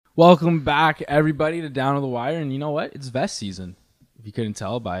Welcome back, everybody, to Down to the Wire. And you know what? It's vest season. If you couldn't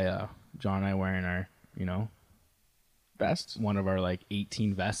tell by John and I wearing our, vests. One of our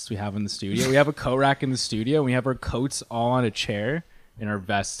 18 vests we have in the studio. We have a coat rack in the studio. And we have our coats all on a chair and our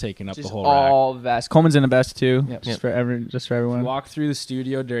vests taking up Just the whole rack. all vests. Coleman's in a vest too. Yep. Just for everyone. If you walk through the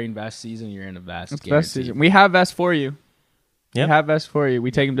studio during vest season, you're in a vest. It's vest season. We have vests for you. Yep. We have vests for you. We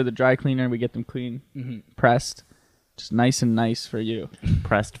take them to the dry cleaner. We get them clean, pressed, just nice and nice for you.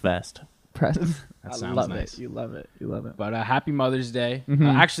 Pressed vest. Pressed. That I sounds love nice. it. You love it. You love it. But happy Mother's Day.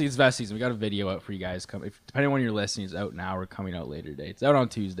 Actually, it's vest season. We got a video out for you guys. Depending on when you're listening, it's out now or coming out later today. It's out on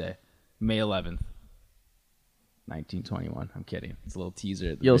Tuesday, May 11th. 1921. I'm kidding. It's a little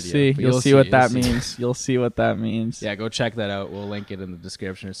teaser. At the You'll video, see. but You'll see what that means. You'll see what that means. Yeah, go check that out. We'll link it in the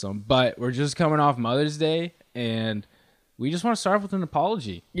description or something. But we're just coming off Mother's Day, and we just want to start off with an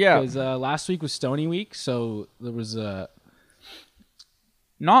apology. Yeah. Because last week was Stony Week, so there was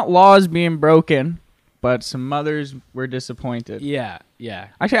Not laws being broken, but some mothers were disappointed. yeah.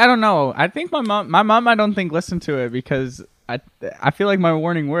 Actually, I don't know. I think my mom, I don't think listened to it because I feel like my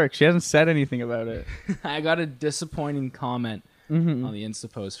warning worked. She hasn't said anything about it. I got a disappointing comment on the Insta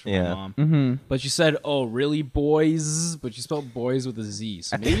post from my Yeah. mom. But she said, "Oh, really, boys?" But she spelled boys with a Z,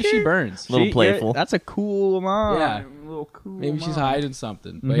 so maybe she burns. Little playful. That's a cool mom. Yeah. A little cool Maybe she's mom. hiding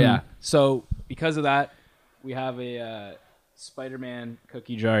something. But yeah, so because of that, we have a Spider-Man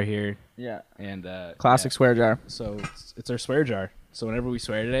cookie jar here, Yeah. and Classic swear jar. So it's our swear jar. So whenever we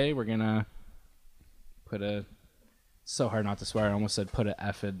swear today, we're gonna put a. It's so hard not to swear. I almost said put a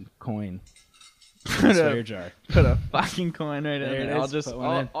effing coin in the swear jar. Put a fucking coin right There in it there. is. Put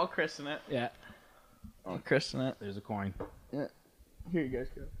one in. I'll christen it. Yeah, I'll christen it. there's a coin. Yeah. Here you guys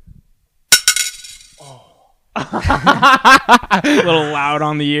go. A little loud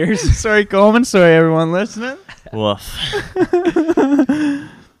on the ears. Sorry, Coleman. Sorry, everyone listening. Woof.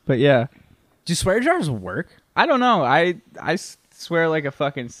 But yeah, Do swear jars work? I don't know. I swear like a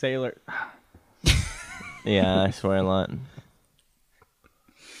fucking sailor. Yeah, I swear a lot.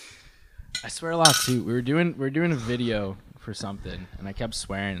 I swear a lot too. We're doing a video for something, and I kept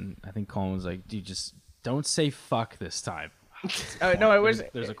swearing. I think Colin was like, "Dude, just don't say fuck this time." No, it was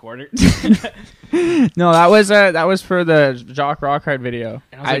There's a quarter. no. That was for the Jock Rockhard video.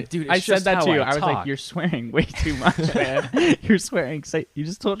 And I was like, dude, it's I said just that how to you. I I was like, talk. you're swearing way too much, man. You're swearing. You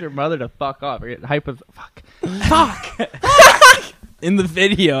just told your mother to fuck off. Or hype with fuck. In the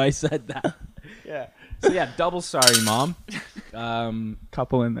video, I said that. Yeah. So yeah, double sorry, mom.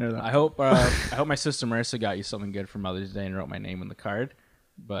 Couple in there though. I hope my sister Marissa got you something good for Mother's Day and wrote my name on the card.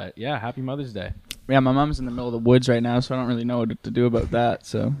 But yeah, happy Mother's Day. Yeah, my mom's in the middle of the woods right now, so I don't really know what to do about that.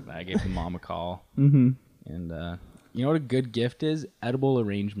 So. I gave the mom a call, Mm-hmm. and you know what a good gift is? Edible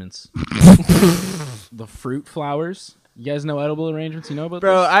arrangements. The fruit flowers. You guys know edible arrangements? You know about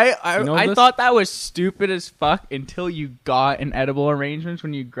Bro, this? I You know I this? thought that was stupid as fuck until you got an edible arrangements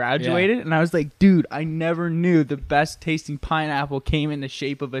when you graduated, and I was like, dude, I never knew the best tasting pineapple came in the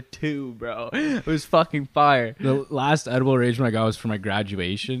shape of a 2, bro. It was fucking fire. The last edible arrangement I got was for my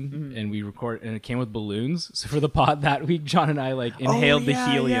graduation, and and it came with balloons. So for the pod that week, John and I inhaled the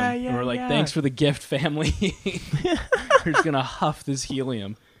helium, and we're like, "Thanks for the gift, family." We're just gonna huff this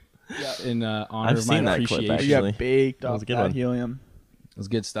helium in honor I've of my seen that clip, appreciation. actually. You got baked That off was a good that one. helium. It was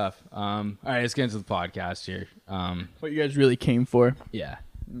good stuff. All right, let's get into the podcast here. What you guys really came for. Yeah.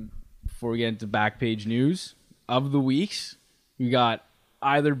 Before we get into Backpage news of the weeks, we got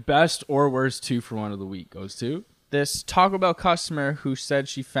either best or worst 2-for-1 of the week goes to. This Taco Bell customer who said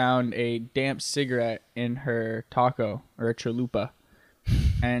she found a damp cigarette in her taco or a chalupa.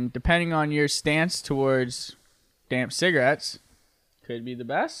 And depending on your stance towards damp cigarettes, could be the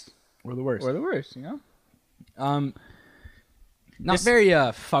best Or the worst. or the worst, you know? Not This-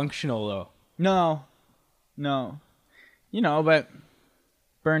 very functional though. No. You know, but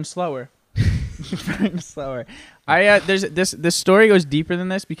burn slower. Burn slower. There's this story goes deeper than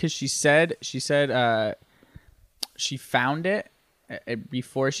this because she said she found it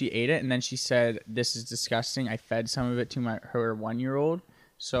before she ate it, and then she said, "This is disgusting. I fed some of it to her 1-year-old."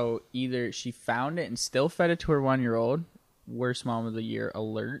 So either she found it and still fed it to her 1-year-old, worst mom of the year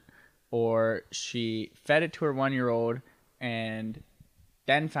alert, or she fed it to her 1-year-old and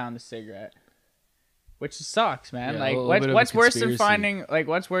then found the cigarette, which sucks, man. Yeah, like, a little bit of a what's worse than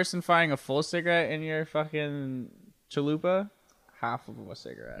conspiracy. finding a full cigarette in your fucking chalupa? Half of a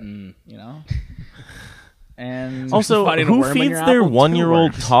cigarette, you know. And Also, finding a who worm in feeds your their apple? 2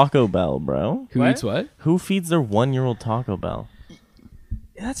 1-year-old worms. Taco Bell, bro? Who What? eats what? Who feeds their 1-year-old Taco Bell?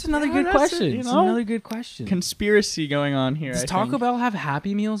 That's another Yeah, good that's question. it, you It's know? another good question. conspiracy going on here. Does I Taco think. Bell have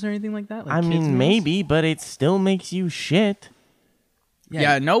Happy Meals or anything like that? Like I kids' mean, meals? maybe, but it still makes you shit.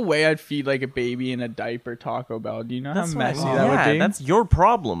 Yeah, no way I'd feed like a baby in a diaper Taco Bell. Do you know how messy that yeah, would be? that's your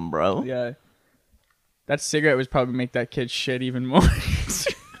problem, bro. Yeah. That cigarette would probably make that kid shit even more.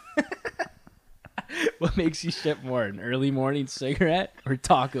 What makes you shit more, an early morning cigarette or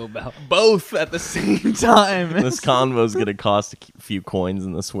Taco Bell? Both at the same time. This convo's gonna cost a few coins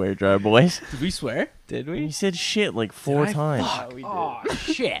in the swear jar, boys. Did we swear? Did You we? said shit like 4 times. Yeah, we did. Oh,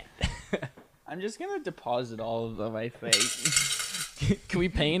 shit. I'm just gonna deposit all of them, I think. Can we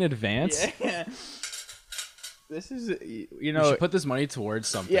pay in advance? Yeah. This is, you We know, should put this money towards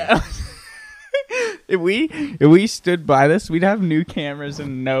something. yeah. If we stood by this, we'd have new cameras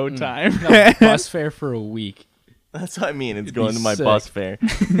in no time. No, bus fare for a week. That's what I mean. It's It'd going be to my sick. bus fare.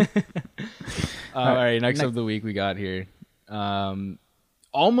 All right, next of the week we got here.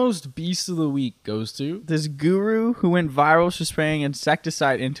 Almost Beast of the Week goes to... This guru who went viral for spraying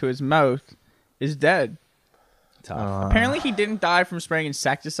insecticide into his mouth is dead. Tough. Apparently, he didn't die from spraying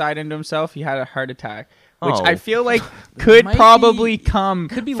insecticide into himself. He had a heart attack, which Oh. I feel like could Might probably be- come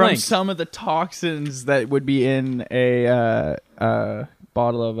could be from linked. some of the toxins that would be in a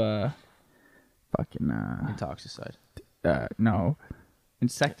bottle of fucking Intoxicide. no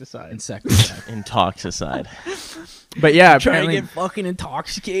insecticide. Insecticide. But Intoxicide. yeah, Trying to apparently get fucking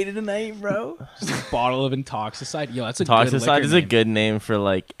intoxicated tonight, bro. Just a bottle of Intoxicide. Yo, that's a good Intoxicide liquor is a name. good name for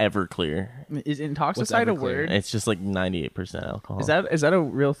like Everclear. is intoxicide What's a Everclear? word? It's just like 98% alcohol. Is that a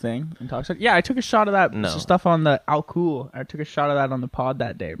real thing? Intoxicide? Yeah, I took a shot of that No. stuff on the Alcool. I took a shot of that on the pod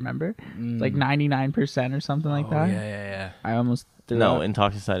that day. Remember? It's like 99% or something like Oh, that. yeah. I almost threw No, up.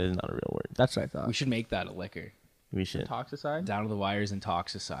 Intoxicide is not a real word. That's what I thought. We should make that a liquor. We should. Intoxicide? Down to the wires,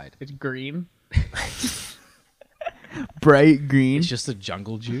 Intoxicide. It's green. Bright green. It's just a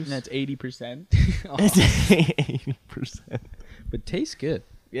jungle juice. and it's 80%. It's 80%. But tastes good.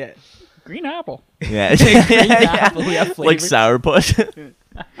 Yeah. Green apple. Yeah. apple, we have Like flavor. sourpuss.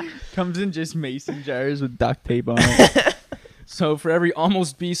 Comes in just mason jars with duct tape on it. So for every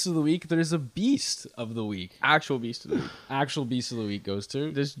almost Beast of the Week, there's a Beast of the Week. Actual beast of the week. Actual Beast of the Week goes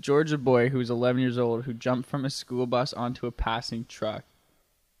to... This Georgia boy who's 11 years old who jumped from a school bus onto a passing truck.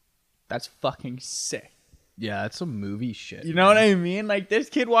 That's fucking sick. Yeah, that's some movie shit. You know what I mean? Like, this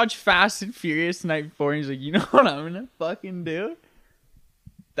kid watched Fast and Furious the night before, and he's like, you know what I'm gonna fucking do?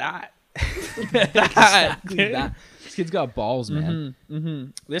 That. Exactly dude. that. This kid's got balls, man.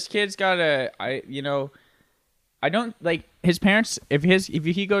 This kid's got I don't, like, his parents, if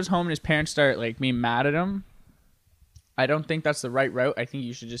he goes home and his parents start, like, being mad at him, I don't think that's the right route. I think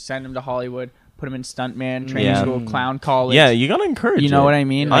you should just send him to Hollywood, put him in stuntman, training Yeah. school, clown college. Yeah, you gotta encourage You know it. what I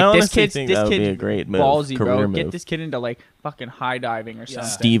mean? I Like, honestly think that would be a great move, ballsy, bro. career Get move. this kid into, like, fucking high diving or something.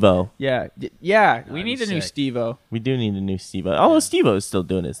 Steve-O. Yeah. We That'd need be a new sick. Steve-O. We do need a new Steve-O. Although Steve-O is still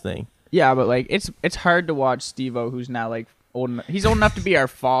doing his thing. Yeah, but, like, it's hard to watch Steve-O, who's now, like, he's old enough to be our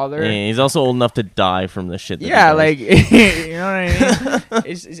father. And he's also old enough to die from the shit that he Yeah, does. like, you know what I mean?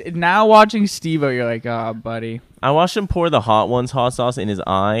 it's now watching Steve-O, you're like, oh, buddy. I watched him pour the Hot Ones hot sauce in his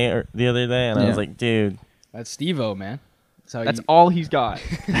eye the other day, and I Yeah. was like, dude, That's Steve-O, man. That's you, all he's got.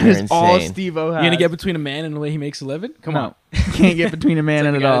 you're That's all insane. Steve-O has. You gonna get between a man and the way he makes a living? Come on. Can't get between a man It's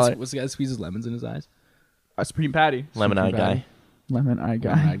and a like the guy dollar. what's the guy that squeezes lemons in his eyes? A Supreme Patty. Lemon Eye guy. Lemon eye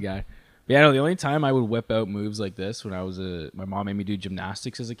guy. Bad guy. But yeah, no, the only time I would whip out moves like this when I was my mom made me do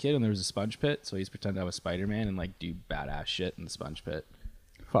gymnastics as a kid, and there was a sponge pit, so I used to pretend I was Spider-Man and like do badass shit in the sponge pit.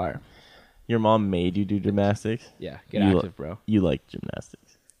 Fire. Your mom made you do gymnastics? Yeah, get You- active, bro. You like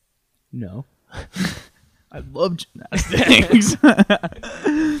gymnastics. No. I love gymnastics.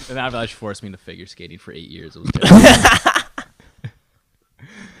 And after she forced me into figure skating for 8 years. It was terrible.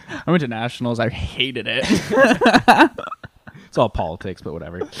 I went to nationals. I hated it. It's all politics, but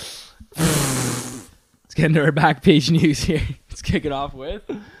whatever. Let's get into our back page news here. Let's kick it off with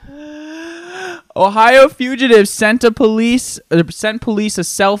Ohio fugitive sent police a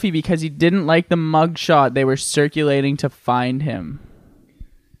selfie because he didn't like the mugshot they were circulating to find him.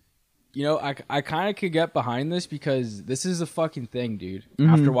 You know, I kind of could get behind this because this is a fucking thing, dude. Mm-hmm.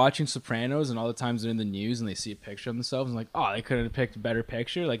 After watching Sopranos and all the times they're in the news and they see a picture of themselves and like, oh, they couldn't have picked a better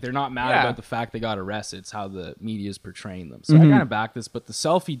picture. Like, they're not mad Yeah. about the fact they got arrested. It's how the media is portraying them. So Mm-hmm. I kind of back this, but the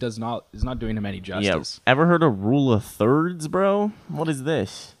selfie is not doing him any justice. Yeah. Ever heard of rule of thirds, bro? What is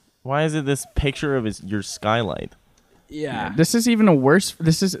this? Why is it this picture of your skylight? Yeah. This is even a worse.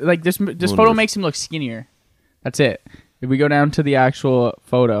 This is like this photo Wonderful. makes him look skinnier. That's it. If we go down to the actual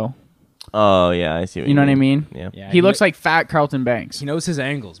photo, Oh, yeah, I see what you know what I mean? Yeah. Yeah, He looks like fat Carlton Banks. He knows his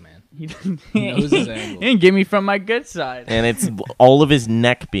angles, man. He knows his angles. didn't get me from my good side. And it's all of his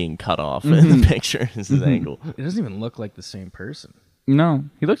neck being cut off in Mm-hmm. the picture. Is his angle. It doesn't even look like the same person. No,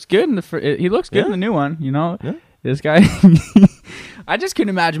 he looks good in the he looks good Yeah. in the new one. You know, Yeah. this guy. I just couldn't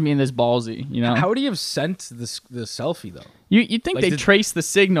imagine being this ballsy, you know. How would he have sent the selfie though? You think Like, they trace the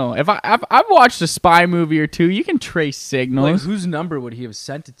signal? If I've watched a spy movie or two, you can trace signals. Like, whose number would he have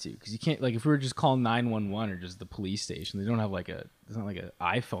sent it to? Because you can't, like, if we were just calling 911 or just the police station, they don't have like it's not like an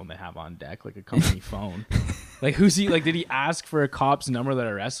iPhone they have on deck, like a company phone. Like, who's he? Like, did he ask for a cop's number that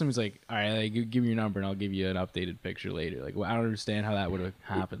arrests him? He's like, all right, like, give me your number and I'll give you an updated picture later. Like, well, I don't understand how that would have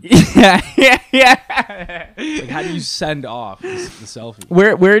happened. yeah. Like, how do you send off the selfie?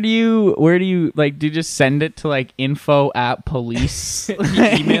 Where do you like? Do you just send it to like info@police? He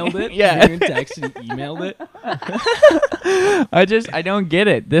emailed it. Yeah. He didn't text it. He emailed it. I don't get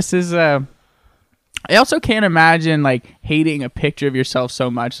it. This is I also can't imagine like hating a picture of yourself so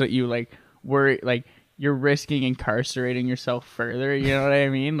much that you like worry like you're risking incarcerating yourself further. You know what I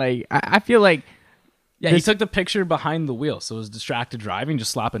mean? Like I feel like he took the picture behind the wheel, so it was distracted driving.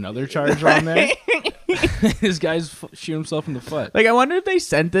 Just slap another charge on there. This guy's shooting himself in the foot. Like I wonder if they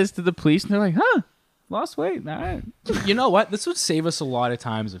sent this to the police and they're like, huh, lost weight. All right. You know what? This would save us a lot of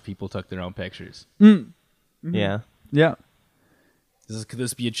times if people took their own pictures. Yeah. Yeah. Could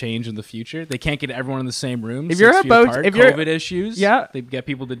this be a change in the future? They can't get everyone in the same room. If you're about, if you're COVID issues, yeah, they get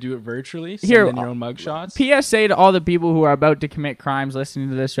people to do it virtually. Send Here, in your own mugshots. PSA to all the people who are about to commit crimes listening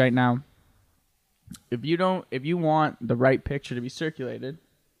to this right now. If you want the right picture to be circulated,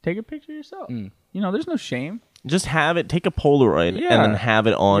 take a picture yourself. You know, there's no shame. Just have it. Take a Polaroid and then have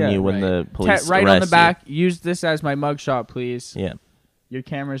it on you when the police right arrest on the back. Use this as my mugshot, please. Yeah. Your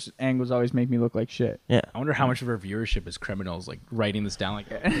camera's angles always make me look like shit. Yeah. I wonder how much of our viewership is criminals, like writing this down. Like,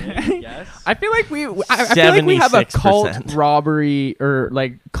 yes. I feel like I feel like we have a cult robbery or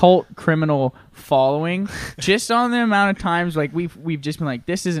like cult criminal following just on the amount of times like we've just been like,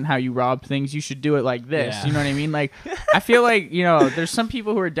 this isn't how you rob things. You should do it like this. Yeah. You know what I mean? Like, I feel like, you know, there's some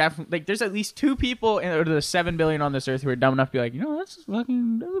people who are definitely like, there's at least 2 people out of the 7 billion on this earth who are dumb enough to be like, you know, that's a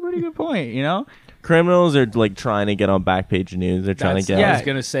pretty good point. You know, criminals are like trying to get on Backpage News. They're trying to get. I was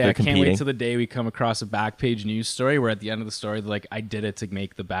gonna say, I can't wait till the day we come across a Backpage News story where at the end of the story, they're like, I did it to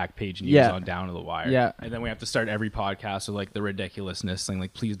make the Backpage News on Down to the Wire. Yeah. And then we have to start every podcast with like the ridiculousness thing,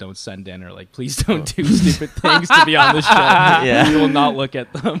 like, please don't send in, or like, please don't do stupid things to be on the show. Yeah. We will not look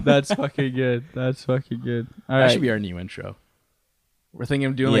at them. That's fucking good. That's fucking good. All that right. should be our new intro. We're thinking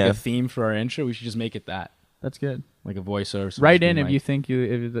of doing like a theme for our intro. We should just make it that. That's good. Like a voiceover. Write in if you think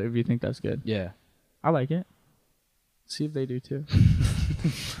that's good. Yeah. I like it. See if they do too.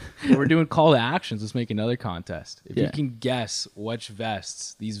 Well, we're doing call to actions. Let's make another contest. If Yeah. you can guess which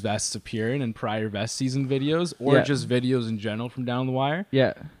vests these vests appear in prior vest season videos or just videos in general from Down the Wire,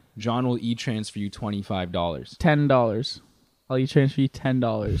 Yeah. John will e-transfer you $25. $10. I'll transfer you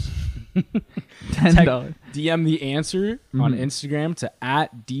 $10. $10. DM the answer on Instagram to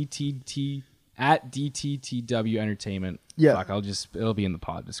 @DTTW Entertainment. Yeah. Fuck, it'll be in the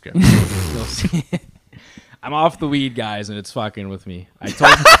pod description. You'll see it. I'm off the weed, guys, and it's fucking with me. I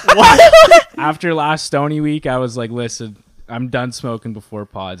told after last Stony week, I was like, listen, I'm done smoking before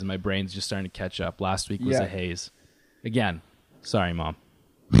pods, and my brain's just starting to catch up. Last week was a haze. Again, sorry, Mom.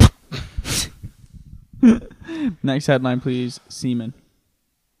 Next headline, please. Semen.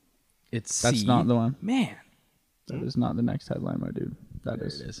 That's not the one. Man. That is not the next headline, my dude. That There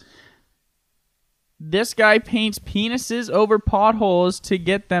is. it is. This guy paints penises over potholes to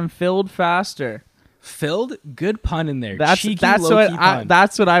get them filled faster. Filled? Good pun in there. That's Cheeky, what low-key pun.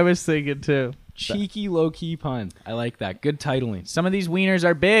 that's what I was thinking too. Cheeky, low-key pun. I like that. Good titling. Some of these wieners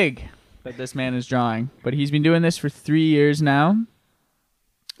are big that this man is drawing, but he's been doing this for 3 years now.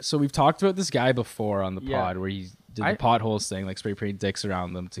 So we've talked about this guy before on the Yeah. pod where he did the potholes thing, like spray paint dicks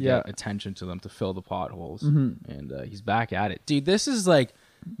around them to get attention to them to fill the potholes. And he's back at it. Dude, this is like,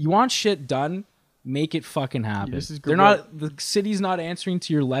 you want shit done, make it fucking happen. This is They're not, the city's not answering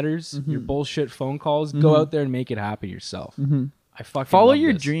to your letters, your bullshit phone calls. Go out there and make it happen yourself. I fucking Follow love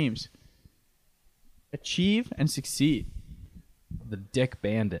your this. dreams. Achieve and succeed. The Dick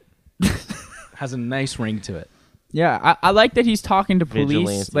Bandit. Has a nice ring to it. Yeah, I like that he's talking to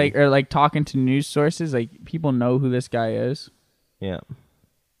police, Vigilante. like talking to news sources. Like people know who this guy is. Yeah.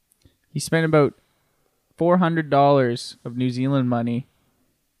 He spent about $400 of New Zealand money,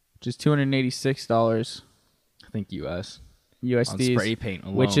 which is $286 I think US. On USD, spray paint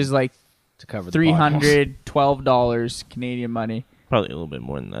alone. which is like to cover the potholes. $312 Canadian money. Probably a little bit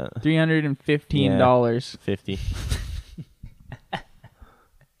more than that. $315. 50.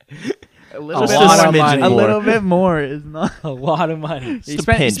 A little Just bit a more. smidgen A more. little bit more is not. A lot of money. He a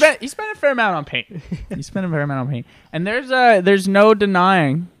spent pinch. a fair amount on paint. He spent a fair amount on paint, and there's no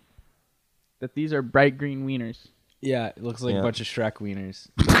denying that these are bright green wieners. Yeah, it looks like Yeah. a bunch of Shrek wieners.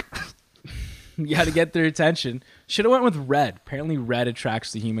 You got to get their attention. Should have went with red. Apparently, red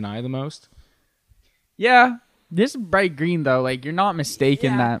attracts the human eye the most. Yeah, this bright green though, like you're not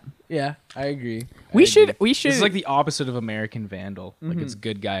mistaken that. Yeah, I agree. We I should. agree. This is like the opposite of American Vandal. Like it's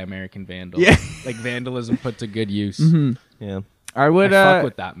good guy American Vandal. Yeah. Like vandalism put to good use. Yeah. I would. I fuck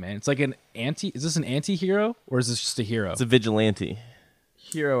with that, man. It's like an anti. Is this an anti-hero or is this just a hero? It's a vigilante.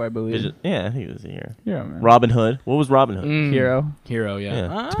 hero, I believe. Yeah, I think it was a hero. Hero, man. Robin Hood. What was Robin Hood? Hero. Hero, yeah.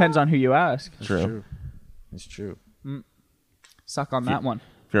 Yeah. Depends on who you ask. True. It's true. Suck on that one.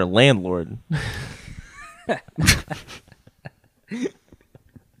 If you're a landlord.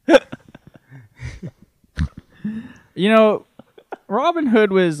 You know, Robin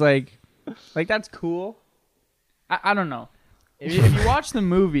Hood was like that's cool. I don't know. If you watch the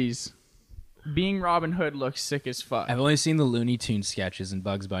movies, being Robin Hood looks sick as fuck. I've only seen the Looney Tunes sketches, and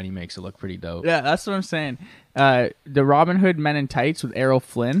Bugs Bunny makes it look pretty dope. Yeah, that's what I'm saying. The Robin Hood Men in Tights with Errol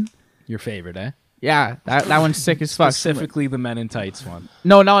Flynn. Your favorite, eh? Yeah, that one's sick as fuck. Specifically the Men in Tights one.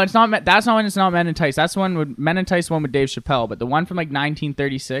 No, it's not. That's not when it's not Men in Tights. That's the one with Men in Tights, one with Dave Chappelle. But the one from like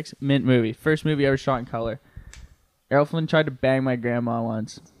 1936, mint movie, first movie ever shot in color. Errol Flynn tried to bang my grandma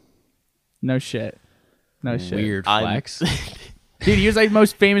once. No shit. No shit. Weird flex. Dude, he was like the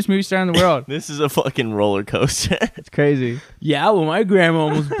most famous movie star in the world. This is a fucking roller coaster. It's crazy. Yeah, well, my grandma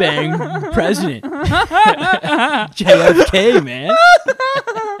almost banged the president. JFK, man.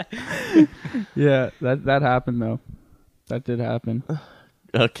 Yeah, that happened though. That did happen.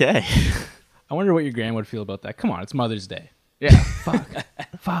 Okay. I wonder what your grandma would feel about that. Come on, it's Mother's Day. Yeah.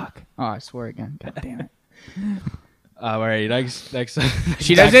 Fuck. Oh, I swear again. God damn it. All right, next.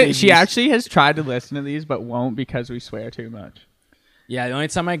 She doesn't. She actually has tried to listen to these, but won't because we swear too much. Yeah, the only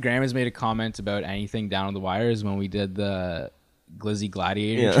time my grandma's made a comment about anything down on the wire is when we did the Glizzy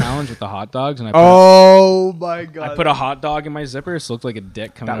Gladiator challenge with the hot dogs, and I put a hot dog in my zipper, so it looked like a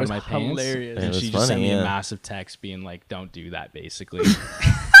dick coming out of my pants. Hilarious. And It she was just sent funny, me a yeah. massive text being like, "Don't do that," basically.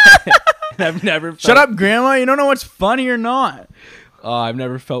 And I've never Shut up, Grandma. You don't know what's funny or not. I've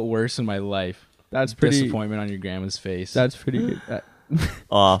never felt worse in my life. That's pretty. Disappointment on your grandma's face. That's pretty good.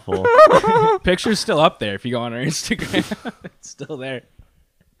 Awful. Picture's still up there if you go on our Instagram. It's still there.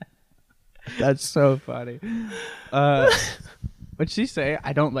 That's so funny. What'd she say?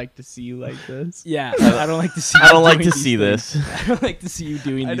 I don't like to see you like this. Yeah, I don't like to see. I don't like doing to these see things. this. I don't like to see you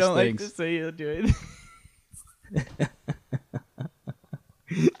doing I these don't like things. to see you doing.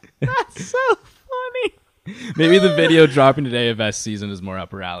 That's so funny. Maybe the video dropping today of S season is more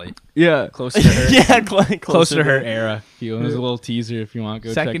up her alley. Yeah. Closer to her. Yeah, Closer to her era. There's a little teaser if you want.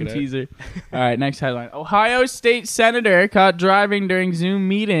 Go Second check it teaser. All right, next headline. Ohio State Senator caught driving during Zoom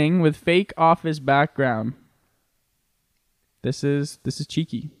meeting with fake office background. This is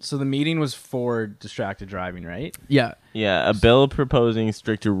cheeky. out. So the meeting was for distracted driving, right? Yeah. Yeah, a bill proposing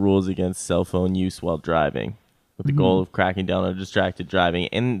stricter rules against cell phone use while driving with the goal of cracking down on distracted driving.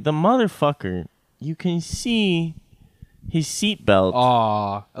 And the motherfucker, you can see his seatbelt.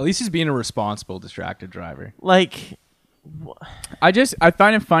 Aw, at least he's being a responsible distracted driver. Like, I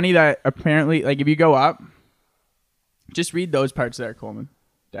find it funny that apparently, like, if you go up, just read those parts there, Coleman.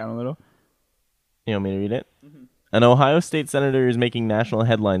 Down a little. you want me to read it? An Ohio State senator is making national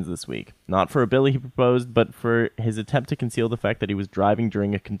headlines this week, not for a bill he proposed, but for his attempt to conceal the fact that he was driving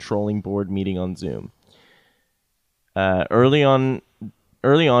during a controlling board meeting on Zoom. Early on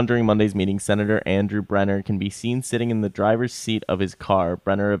during Monday's meeting, Senator Andrew Brenner can be seen sitting in the driver's seat of his car.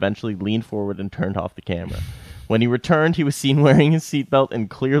 Brenner eventually leaned forward and turned off the camera. When he returned, he was seen wearing his seatbelt and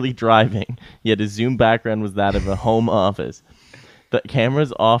clearly driving, yet his Zoom background was that of a home office. The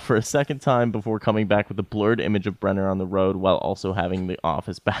camera's off for a second time before coming back with a blurred image of Brenner on the road while also having the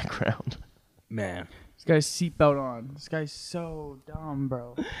office background. Man. This guy's seatbelt on. This guy's so dumb,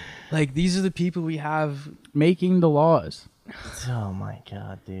 bro. Like, these are the people we have. Making the laws. Oh my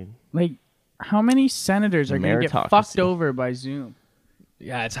god, dude. Like, how many senators are going to get Meritocracy. fucked over by Zoom?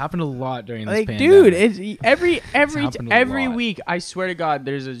 Yeah, it's happened a lot during this Like, pandemic. dude, it's every happened a every lot. week. I swear to God,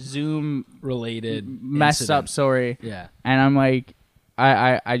 there's a Zoom Related messed up incident. story, Yeah. and I'm like,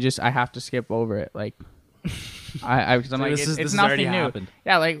 I have to skip over it. Like, because I'm So like, this it's has already nothing new. happened.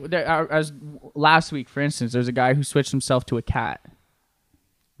 Yeah, like as last week, for instance, there's a guy who switched himself to a cat.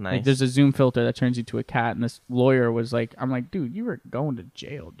 Nice. Like, there's a Zoom filter that turns you to a cat, and this lawyer was like, I'm like, dude, you were going to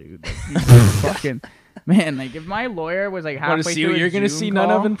jail, dude. Like, you fucking man. Like, if my lawyer was like halfway Want to see through what you're going gonna to see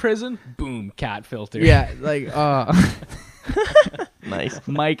none of in prison? Boom, cat filter. Yeah, like, Nice.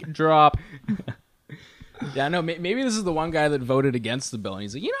 mic drop. Yeah, no, maybe this is the one guy that voted against the bill, and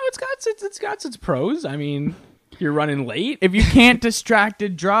he's like, it's got its pros. I mean, you're running late. If you can't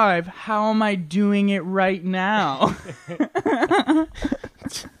distracted drive, how am I doing it right now?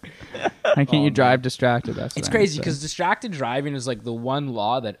 Why can't you drive distracted? That's it's crazy because distracted driving is like the one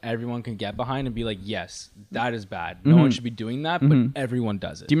law that everyone can get behind and be like, yes, that is bad. No one should be doing that, but everyone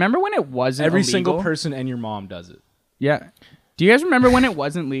does it. Do you remember when it wasn't Every illegal? single person and your mom does it. Yeah. Do you guys remember when it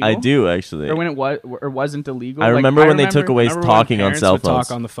wasn't legal? I do actually. Or when it was or wasn't illegal? I remember when they took away Remember when talking on parents cell would phones.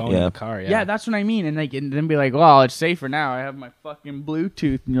 talk on the phone in the car. Yeah, that's what I mean. And like, and then be like, well, it's safer now. I have my fucking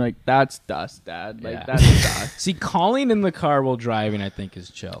Bluetooth. And you're like, that's dust, Dad. Like, that's dust. See, calling in the car while driving, I think,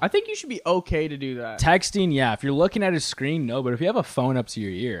 is chill. I think you should be okay to do that. Texting, yeah. If you're looking at a screen, no. But if you have a phone up to your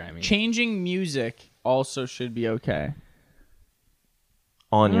ear, I mean, Changing music also should be okay.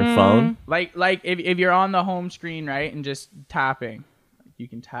 On your phone? Like if you're on the home screen, right, and just tapping, you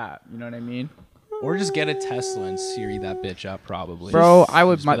can tap. You know what I mean? or just get a Tesla and Siri that bitch up, probably. Bro, I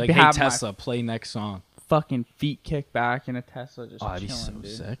would Just be like, hey, have Tesla, play next song. fucking feet kicked back in a Tesla just Oh, that'd be chilling, so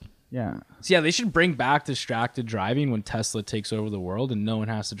dude. sick. Yeah. So yeah, they should bring back distracted driving when Tesla takes over the world and no one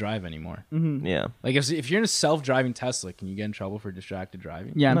has to drive anymore. Mm-hmm. Yeah. Like if you're in a self-driving Tesla, can you get in trouble for distracted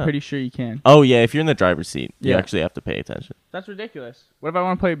driving? Yeah, I'm No. pretty sure you can. Oh yeah, if you're in the driver's seat, you Yeah. actually have to pay attention. That's ridiculous. What if I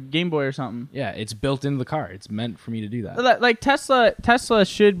want to play Game Boy or something? Yeah, it's built into the car. It's meant for me to do that. Like Tesla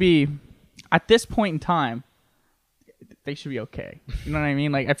should be, at this point in time, they should be okay. You know what I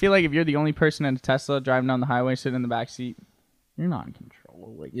mean? Like I feel like if you're the only person in a Tesla driving down the highway, sitting in the back seat, you're not in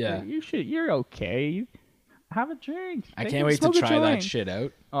control. Like Yeah. you're okay. Have a drink. I Take can't a- wait to smoke a try joint. that shit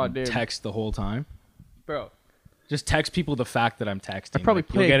out. Oh, and dude. Text the whole time. Bro. Just text people the fact that I'm texting. I'd probably Like,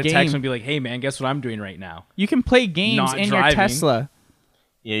 play you'll a get a text game. and be like, "Hey man, guess what I'm doing right now?" You can play games Not in your driving. Tesla.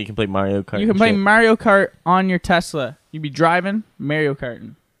 Yeah, you can play Mario Kart. You can and play shit. Mario Kart on your Tesla. You'd be driving Mario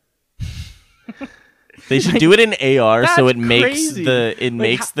Karting. They should do it in AR so That's it makes crazy.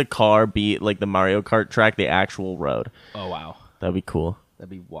 the car be like the Mario Kart track, the actual road. Oh wow, That'd be cool. that'd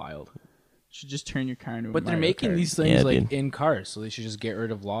be wild. You should just turn your car into a But they're Mario making Kart. these things Yeah, like dude. in cars, so they should just get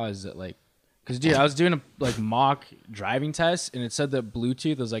rid of laws that like. Because dude, I was doing a like mock driving test, and it said that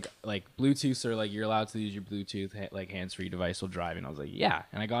Bluetooth was like Bluetooth are like you're allowed to use your Bluetooth like hands-free device while driving. I was like, yeah,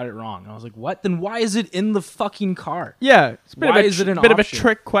 and I got it wrong. And I was like, what? Then why is it in the fucking car? Yeah, it's a bit Why of a is it an bit of a option?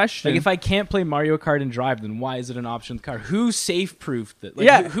 trick question. Like if I can't play Mario Kart and drive, then why is it an option in the car? Who safe proofed it? Like,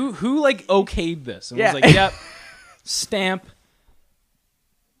 Yeah. Who like okayed this and Yeah. was like, yep, stamp.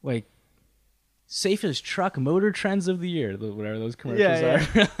 Like safest truck motor trends of the year, whatever those commercials Yeah,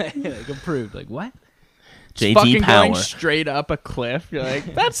 are. like approved. Like what? JT fucking Power. going straight up a cliff. You're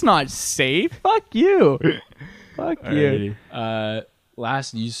like, that's not safe. Fuck you. Fuck you.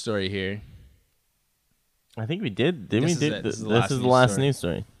 Last news story here. I think we did. Didn't This we? is it. This is the last news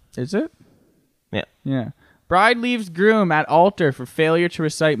story. Is it? Yeah. Yeah. Bride leaves groom at altar for failure to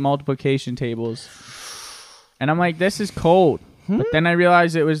recite multiplication tables. And I'm like, this is cold. But then I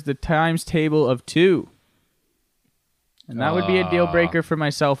realized it was the times table of 2. And that would be a deal breaker for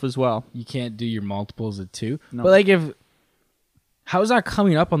myself as well. You can't do your multiples of 2. No. But like how's that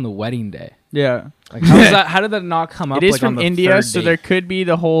coming up on the wedding day? Yeah. Like how is that? How did that not come up? It is like, on from the India, third so date? there could be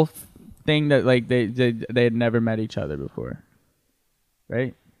the whole thing that like they had never met each other before.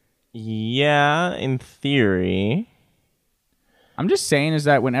 Right? Yeah, in theory. I'm just saying is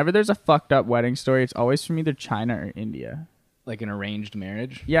that whenever there's a fucked up wedding story, it's always from either China or India. like an arranged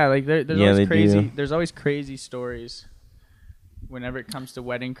marriage. Yeah, like there's Yeah, always they crazy. do. There's always crazy stories. Whenever it comes to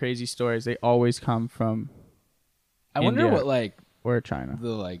wedding crazy stories, they always come from I wonder India. what like or China. the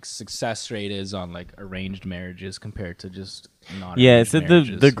like success rate is on like arranged marriages compared to just not. Yeah, it said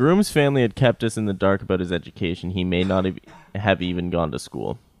the groom's family had kept us in the dark about his education. He may not have even gone to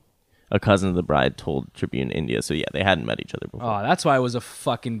school. A cousin of the bride told Tribune India. So yeah, they hadn't met each other before. Oh, that's why it was a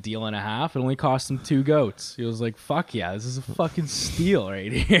fucking deal and a half. It only cost him 2 goats. He was like, "Fuck yeah, this is a fucking steal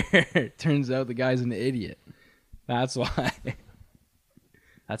right here." Turns out the guy's an idiot. That's why.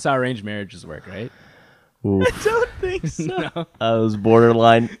 That's how arranged marriages work, right? Oof. I don't think so. No. That was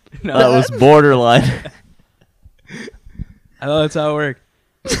borderline. No. That was borderline. I thought that's how it worked.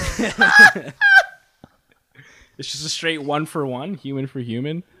 It's just a straight 1 for 1, human for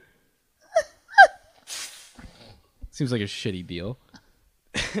human. Seems like a shitty deal.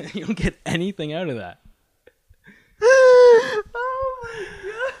 You don't get anything out of that. Oh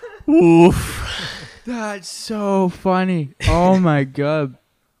my Oof. god. That's so funny. Oh my god.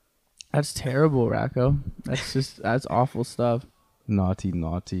 That's terrible, Racco. That's awful stuff. Naughty,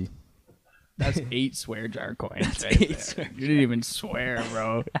 naughty. That's 8 swear jar coins. That's right 8 there. swear You didn't even swear,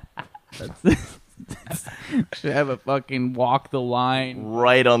 bro. Should have a fucking walk the line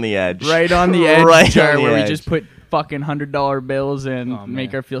Right on the edge. right on the edge Right jar on the where we edge. just put fucking $100 bills in, Oh,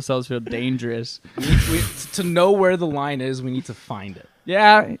 make man. ourselves feel dangerous. To know where the line is, we need to find it.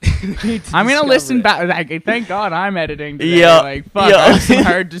 Yeah, I'm gonna listen back. Like, thank God I'm editing today. Yeah. Like, fuck, Yeah. I have some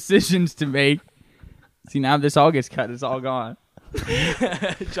hard decisions to make. See, now this all gets cut. It's all gone.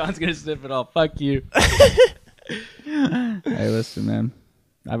 John's gonna snip it all. Fuck you. Hey, listen, man.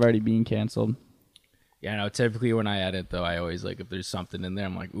 I've already been canceled. Yeah, no. Typically, when I edit, though, I always like if there's something in there,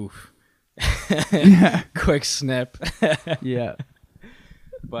 I'm like, oof. Quick snip. Yeah.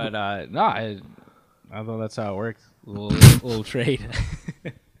 But no, I thought that's how it works. Little trade.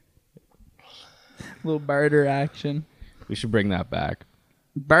 Little barter action. We should bring that back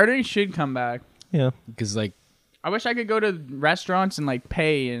Bartering should come back. Yeah. because, like, I wish I could go to restaurants and like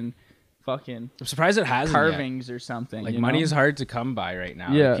pay and fucking I'm surprised it hasn't yet. carvings or something. Like, you money know? is hard to come by right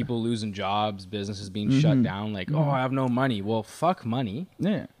now. Yeah. Like, people losing jobs, businesses being shut down. Like, oh, I have no money. Well, fuck money.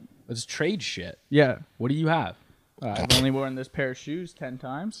 Yeah. Let's trade shit. Yeah. What do you have? I've only worn this pair of shoes 10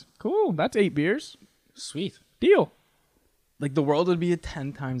 times. Cool. That's 8 beers. Sweet. Deal. Like, the world would be a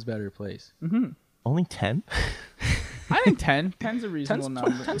 10 times better place. Only 10? I think 10. 10's a reasonable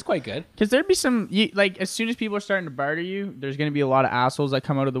number. 10's quite good. Because there'd be some, like, as soon as people are starting to barter you, there's going to be a lot of assholes that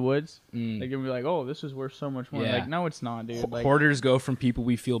come out of the woods. They're going to be like, oh, this is worth so much more. Yeah. Like, no, it's not, dude. Like, Hoarders go from people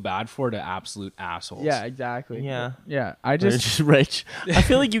we feel bad for to absolute assholes. yeah, exactly. Yeah. Yeah. I They're just, just rich. I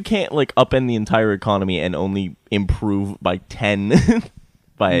feel like you can't like upend the entire economy and only improve by 10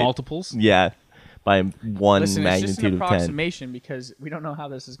 by Multiples. Yeah. By one listen, it's just magnitude an of 10. approximation because we don't know how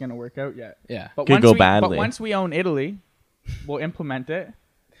this is going to work out yet. Yeah. But Could once go But badly. once we own Italy, we'll implement it.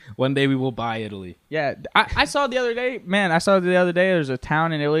 One day we will buy Italy. Yeah, I saw the other day, there's a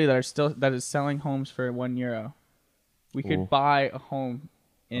town in Italy that is selling homes for €1. We could Ooh. buy a home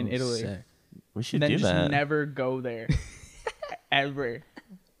in Oh, Italy, sick. We should and then do just that. never go there ever.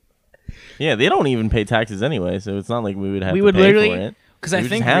 Yeah, they don't even pay taxes anyway, so it's not like we would have We to would pay literally- for it. Because We I would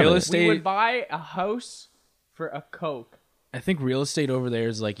think just have real it. We estate. would buy a house for a Coke. I think real estate over there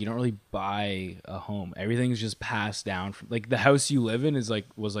is like you don't really buy a home. Everything's just passed down from like the house you live in was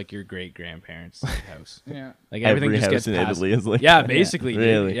like your great grandparents' house. Yeah. Like Every everything just house gets in passed. Italy is like Yeah, that. basically. dude.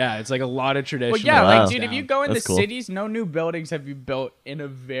 Really? Yeah, it's like a lot of tradition. Well, yeah, Wow. like, dude, if you go in That's the cool. cities, no new buildings have been built in a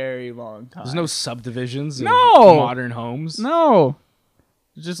very long time. There's no subdivisions. of No! modern homes. No.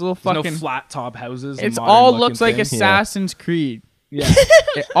 It's just little There's fucking. no flat top houses. and It's modern all looking looks like things. Assassin's Creed. Yeah.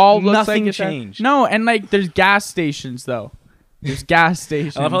 It all looks Nothing like changed. No, and like there's gas stations though. There's gas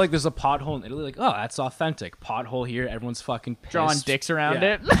stations. I love how like there's a pothole in Italy. Like, oh, that's authentic. Pothole here. Everyone's fucking pissed. drawing dicks around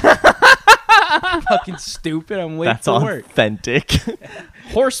Yeah. it. Fucking stupid. I'm late That's for work. authentic.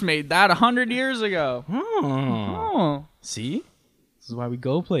 Horse made that 100 years ago. Oh. Oh. See? This is why we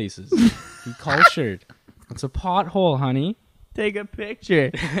go places. Be cultured. It's a pothole, honey. Take a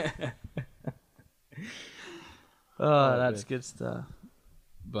picture. Oh, that's good stuff.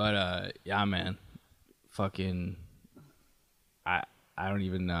 But yeah, man. Fucking I don't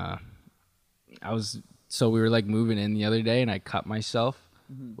even we were like moving in the other day and I cut myself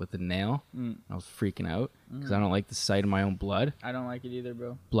with a nail. I was freaking out because I don't like the sight of my own blood. I don't like it either,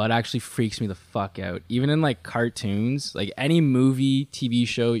 bro. Blood actually freaks me the fuck out. Even in like cartoons, like any movie, TV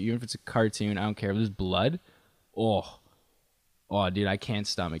show, even if it's a cartoon, I don't care. If there's blood, oh dude, I can't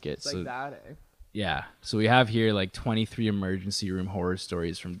stomach it. It's like that, eh? Yeah. So we have here like 23 emergency room horror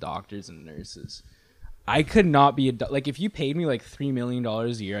stories from doctors and nurses. I could not be like if you paid me like $3 million a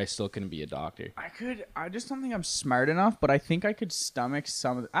year, I still couldn't be a doctor. I just don't think I'm smart enough, but I think I could stomach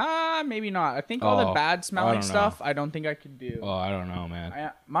some of the, maybe not. I think all the bad I smelling don't stuff, know. I don't think I could do. Oh, I don't know,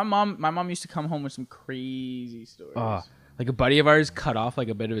 man. My mom used to come home with some crazy stories. Like a buddy of ours cut off like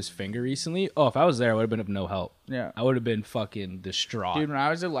a bit of his finger recently. Oh, if I was there, I would have been of no help. Yeah. I would have been fucking distraught. Dude, when I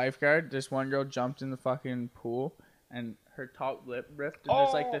was a lifeguard, this one girl jumped in the fucking pool and her top lip ripped, and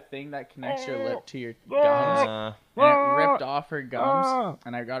there's like the thing that connects your lip to your gums, and it ripped off her gums.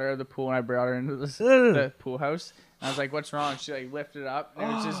 And I got her out of the pool and I brought her into the pool house. And I was like, "What's wrong?" She like lifted it up, and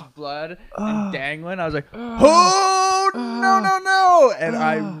it was just blood and dangling. I was like, "Oh no!" And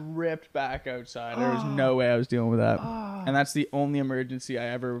I ripped back outside. There was no way I was dealing with that. And that's the only emergency I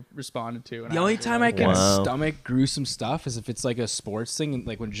ever responded to. The only time I can Wow. stomach gruesome stuff is if it's like a sports thing,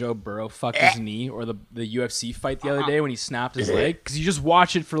 like when Joe Burrow fucked his knee, or the UFC fight the other day when he snapped his leg. Because you just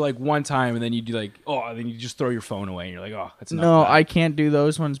watch it for like one time and then you do like, and then you just throw your phone away and you're like, oh, that's enough. No, of that. I can't do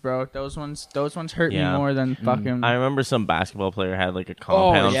those ones, bro. Those ones hurt Yeah. me more than fucking. I remember some basketball player had like a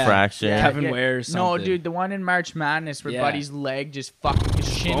compound yeah. fracture. Yeah. Kevin Ware or No, something. dude, the one in March Madness where Yeah. Buddy's leg just fucking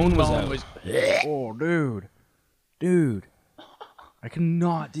his shin bone was bone out. was Oh, dude, I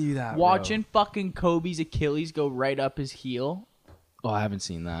cannot do that. watching fucking Kobe's Achilles go right up his heel, Bro. Oh, I haven't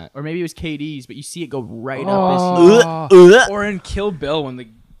seen that. or maybe it was KD's, but you see it go right up his heel. Or in Kill Bill when the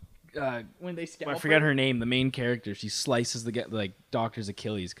when they scalp I forget her name. The main character. She slices the doctor's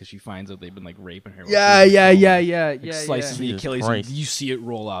Achilles because she finds out they've been like raping her. Yeah. Slices the Jesus Achilles. Christ. And you see it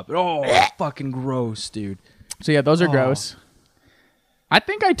roll up. Oh, fucking gross, dude. So yeah, those are gross. I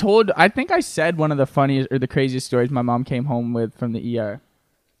think I said one of the funniest or the craziest stories my mom came home with from the ER.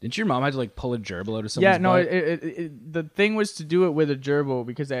 Didn't your mom have to like pull a gerbil out of someone's Yeah, no. butt? The thing was to do it with a gerbil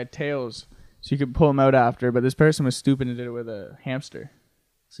because they had tails, so you could pull them out after. But this person was stupid and did it with a hamster,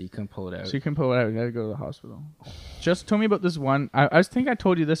 So you couldn't pull it out. so you couldn't pull it out. You had to go to the hospital. Just told me about this one. I think I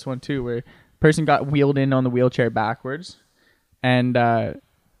told you this one too, where a person got wheeled in on the wheelchair backwards, and they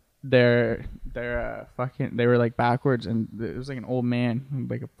were like backwards, and it was like an old man,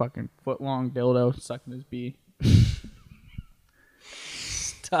 with like a fucking foot long dildo sucking his bee.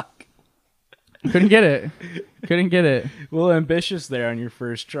 Stuck. Couldn't get it. Well, ambitious there on your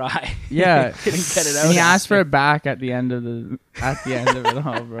first try. Yeah, Couldn't get it out. and he asked for it back at the end of it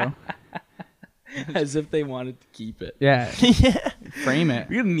all, bro. As if they wanted to keep it. Yeah, frame it.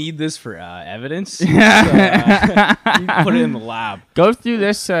 We're gonna need this for evidence. So, you can put it in the lab. Go through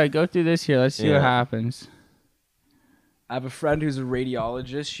this here. Let's see what Yeah. happens. I have a friend who's a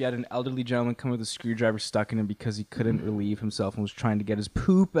radiologist. She had an elderly gentleman come with a screwdriver stuck in him because he couldn't relieve himself and was trying to get his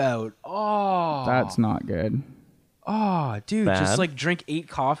poop out. Oh, That's not good. oh, dude, Bad. just like drink 8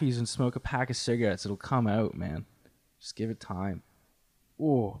 coffees and smoke a pack of cigarettes. It'll come out, man. Just give it time.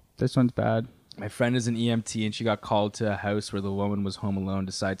 Oh, This one's bad. my friend is an EMT and she got called to a house where the woman was home alone,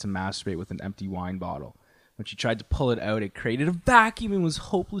 decided to masturbate with an empty wine bottle. When she tried to pull it out, it created a vacuum and was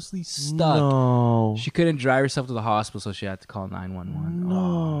hopelessly stuck. No. She couldn't drive herself to the hospital, so she had to call 911. No.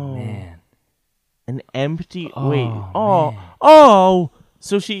 Oh, man. An empty. Oh, wait. man. Oh.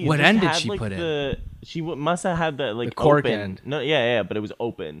 So she. What just end did had, she like, put in? the, She must have had the like The cork open. end. No, yeah, but it was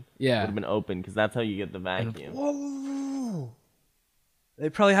open. Yeah. Would have been open because that's how you get the vacuum. Whoa. They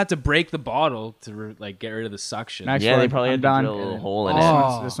probably had to break the bottle to get rid of the suction. Actually, Yeah, they probably I'm had done. to drill a little hole in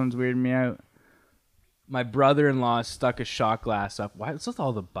Oh. This one's weirding me out. My brother-in-law stuck a shot glass up. Why? What's with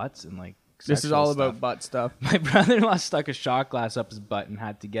all the butts and This is sexual all stuff? about butt stuff. My brother-in-law stuck a shot glass up his butt and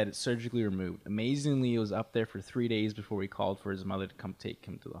had to get it surgically removed. Amazingly, it was up there for 3 days before we called for his mother to come take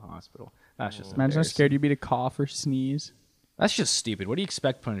him to the hospital. That's just Imagine how embarrassing. scared you'd be to cough or sneeze. That's just stupid. What do you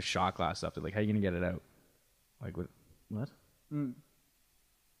expect putting a shot glass up there? Like, how are you gonna get it out? Like, what?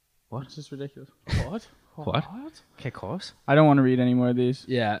 What? It's just ridiculous. What? Okay, close. I don't want to read any more of these.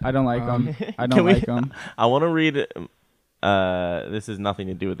 Yeah, I don't like them. I Can don't we- like them. I want to read. This has nothing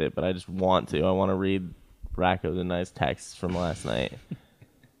to do with it, but I just want to. I want to read Racco's and I's texts from last night.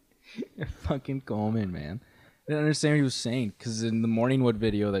 Fucking Coleman, man. I didn't understand what he was saying because in the Morningwood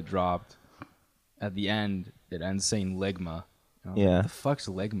video that dropped, at the end it ends saying Ligma. And I was like, Yeah. what the fuck's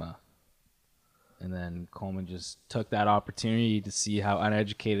Ligma? And then Coleman just took that opportunity to see how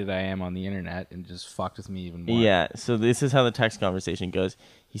uneducated I am on the internet and just fucked with me even more. Yeah, so this is how the text conversation goes.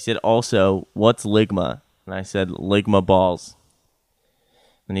 He said, also, what's Ligma? And I said, Ligma balls.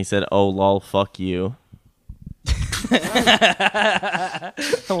 And he said, oh, lol, fuck you. I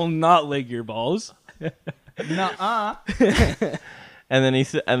will not lig your balls. Nuh-uh. And then I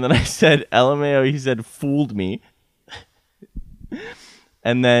said, LMAO, he said, fooled me.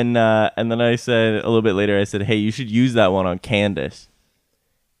 And then I said, a little bit later, I said, hey, you should use that one on Candace.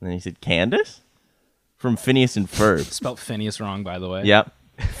 And then he said, Candace? From Phineas and Ferb. Spelt Phineas wrong, by the way. Yep.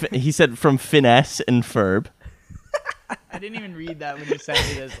 He said, from Finesse and Ferb. I didn't even read that when you sent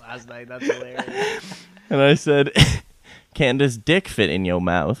me this last night. That's hilarious. And I said, Candace dick fit in your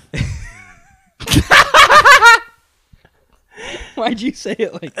mouth. Why'd you say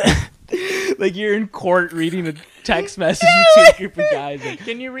it like that? Like you're in court reading a text message between a group of guys. Like,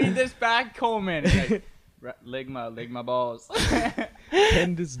 Can you read this back, Coleman? Like, Ligma balls.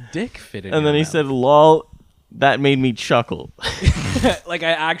 can this dick fit in And your then he mouth? said, lol, that made me chuckle. Like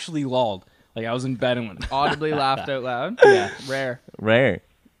I actually lolled. Like I was in bed and went, Audibly laughed out loud. yeah. Rare. Rare.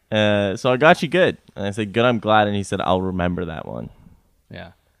 So I got you good. And I said, good, I'm glad. And he said, I'll remember that one.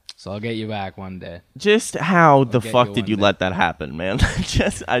 Yeah. So I'll get you back one day. Just how the get fuck you did one you day. let that happen, man?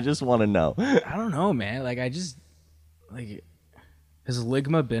 I just want to know. I don't know, man. Like has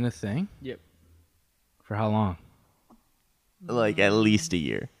Ligma been a thing? Yep. For how long? Like at least a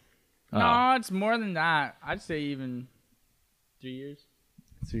year. No, it's more than that. I'd say even 3 years.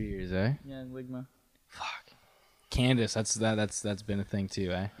 3 years, eh? Yeah, Ligma. Fuck. Candace, that's been a thing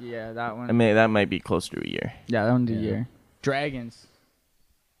too, eh? Yeah, that one. I mean, that might be close to a year. yeah, that one's a Yeah. year. Dragons.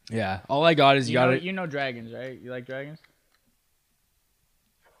 Yeah. All I got is you gotta. You know dragons, right? You like dragons?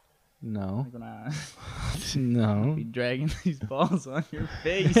 No. Like when I No. be dragging these balls on your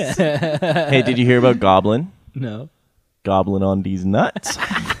face. Hey, did you hear about Goblin? No. Goblin on these nuts.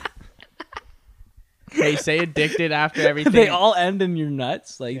 Hey, say addicted after everything. They all end in your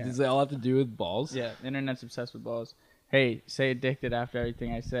nuts. Like, Yeah. does they all have to do with balls? Yeah, the internet's obsessed with balls. Hey, say addicted after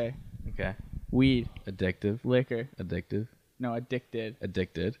everything I say. Okay. Weed, Addictive. liquor. Addictive. No, addicted.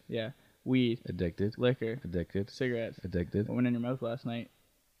 Addicted. Yeah. Weed, Addicted. liquor, Addicted. cigarettes. Addicted. What went in your mouth last night?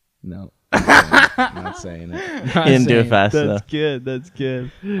 No. I'm not saying it. He didn't do it fast enough. good. That's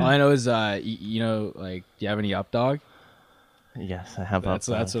good. All I know is, you know, like, do you have any up dog? Yes, I have. That's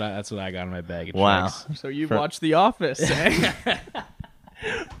what I got in my bag. Of Wow. tricks. So you've watched The Office, eh?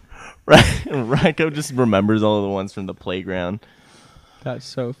 Right. Racco just remembers all of the ones from the playground. That's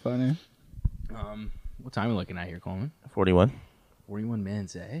so funny. What time are we looking at here, Coleman? 41. 41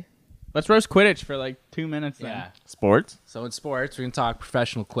 minutes, eh? Let's roast Quidditch for like 2 minutes then. Yeah. Sports. So in sports, we're gonna talk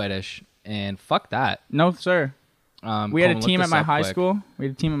professional Quidditch, and fuck that. No, sir. We had a Coleman, team look at my this up high quick. school.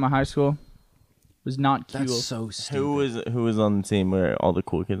 It was not cool. That's so stupid. Who was on the team? Where all the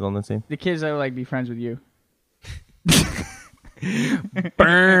cool kids on the team? The kids that would like be friends with you.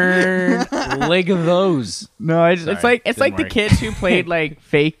 Burn leg of those. No, it's Sorry, like didn't the work. kids who played like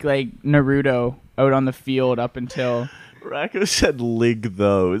fake like Naruto out on the field up until. Racco said lig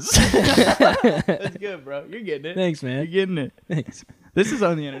those. That's good, bro. You're getting it. Thanks, You're man. getting it. Thanks. This is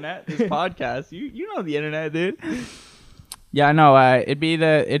on the internet. This podcast. You know the internet, dude. Yeah, no. It'd be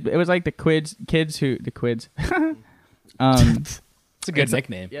it was like the kids who. It's a good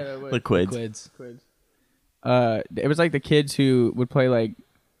nickname. Yeah, that was. The quids. Quids. It was like the kids who would play like,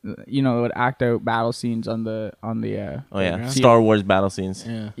 you know, would act out battle scenes on the Oh yeah, Playground? Star Wars battle scenes.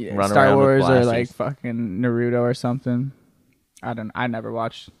 Yeah. Run Star around with Wars or blasters. like fucking Naruto or something. I never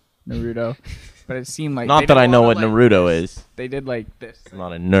watched Naruto, but it seemed like Not they that did I a know lot what of, like, Naruto this. is. They did like this. I'm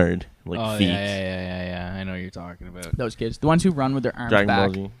not a nerd like Oh feet. yeah. I know what you're talking about. Those kids, the ones who run with their arms Dragon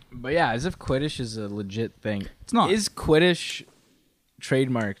back. Ball Z. But yeah, as if Quidditch is a legit thing. It's not. Is Quidditch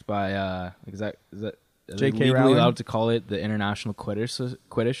trademarked by is that are they J.K. legally Rowling? allowed to call it the International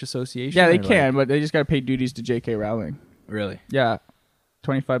Quidditch Association? Yeah, they or, like- can, but they just gotta pay duties to J.K. Rowling. Really? Yeah,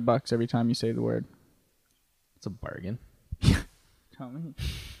 $25 every time you say the word. It's a bargain. Tell me.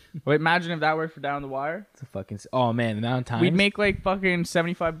 Well, imagine if that worked for Down the Wire. It's a fucking. Oh man, the amount of times We'd make like fucking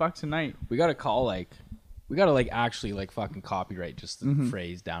 $75 a night. we gotta call we gotta actually fucking copyright just the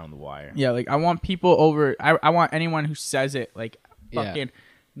phrase down on the wire. Yeah, like I want people over. I want anyone who says it like Yeah. fucking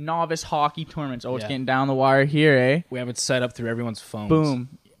novice hockey tournaments. Oh, it's Yeah. getting down the wire here, eh? We have it set up through everyone's phones.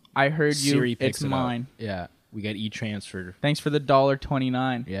 Boom. I heard you. Siri picks It's it up. mine. Yeah, we got e-transfer. Thanks for the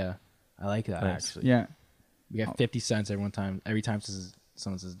 $1.29. Yeah, I like that Nice. actually. Yeah. We got 50 cents every time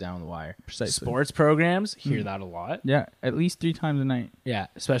someone says down the wire. Precisely. Sports programs hear that a lot. Yeah, at least 3 times a night. Yeah,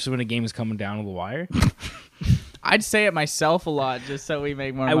 especially when a game is coming down to the wire. I'd say it myself a lot just so we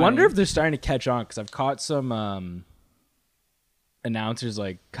make more I money. wonder if they're starting to catch on because I've caught some announcers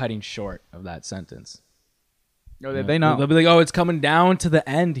cutting short of that sentence. Oh, they know. They'll be like, "Oh, it's coming down to the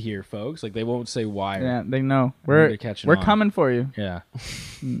end here, folks." Like they won't say wire. Yeah, they know. they're catching We're on. coming for you. Yeah.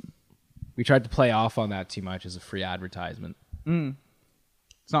 We tried to play off on that too much as a free advertisement.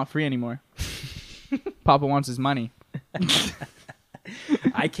 It's not free anymore. Papa wants his money.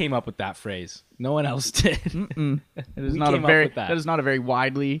 I came up with that phrase. No one else did. It is We not a came up very with that. that is not a very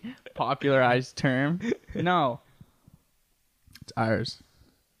widely popularized term. No. It's ours.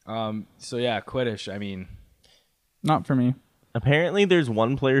 So yeah, Quidditch. I mean, Not for me. Apparently, there's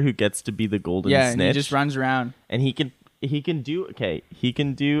one player who gets to be the golden Yeah, and snitch, he just runs around. and he can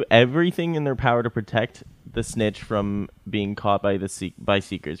do everything in their power to protect the snitch from being caught by by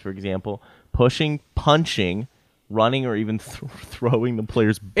seekers. For example, pushing, punching, running, or even throwing the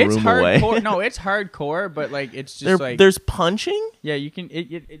player's broom It's away. hardcore. No, it's hardcore, but like it's just There's punching. yeah, you can.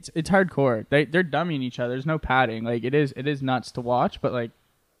 It's hardcore. They're dummying each other. There's no padding. Like it is nuts to watch, but like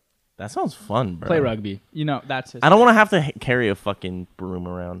That sounds fun, bro. play rugby you know that's his. I don't want to have to carry a fucking broom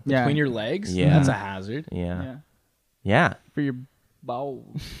around. Yeah. between your legs. Yeah. That's a hazard. Yeah. Yeah, for your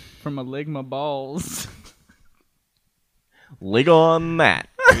balls from a ligma balls. Lig on that.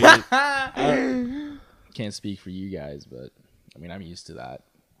 Can't speak for you guys, but I mean, I'm used to that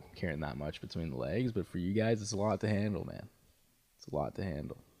carrying that much between the legs. But for you guys, it's a lot to handle, man. It's a lot to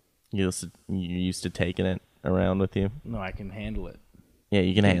handle. You're used to taking it around with you. No, I can handle it. Yeah,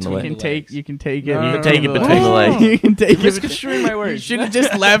 you can handle You it. can the take. legs. You can take it. No, You no, can no, take no, it no. between the legs. You can take it. Misconstruing my words. You should have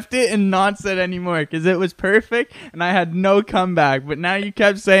just left it and not said anymore because it was perfect and I had no comeback. But now you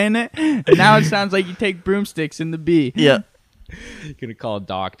kept saying it, and now it sounds like you take broomsticks in the B. Yeah. Gonna call a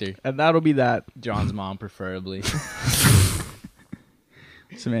doctor. And that'll be that. John's mom, preferably.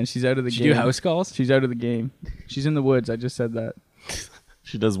 So man, she's out of the Did game. you do house calls? She's out of the game. She's in the woods. I just said that.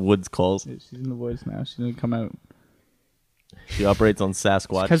 She does woods calls. She's in the woods now. She's gonna come out. She operates on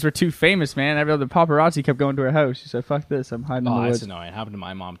Sasquatch. Because we're too famous, man. Every other paparazzi kept going to her house. She said, "Fuck this, I'm hiding in the Oh, woods." that's annoying. It happened to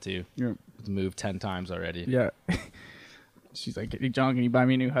my mom too. Yeah. Moved 10 times already. Yeah. She's like, "Hey, John, can you buy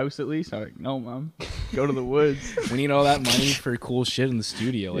me a new house at least?" I'm like, "No, Mom. Go to the woods." We need all that money for cool shit in the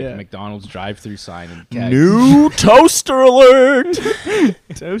studio, like Yeah. a McDonald's drive-through sign and kegs. New toaster alert!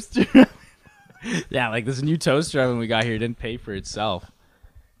 Toaster. Yeah, like this new toaster oven we got here didn't pay for itself.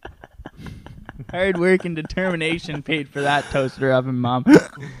 Hard work and determination paid for that toaster oven, Mom.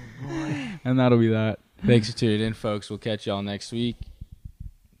 And that'll be that. Thanks for tuning in, folks. We'll catch y'all next week.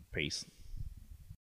 Peace.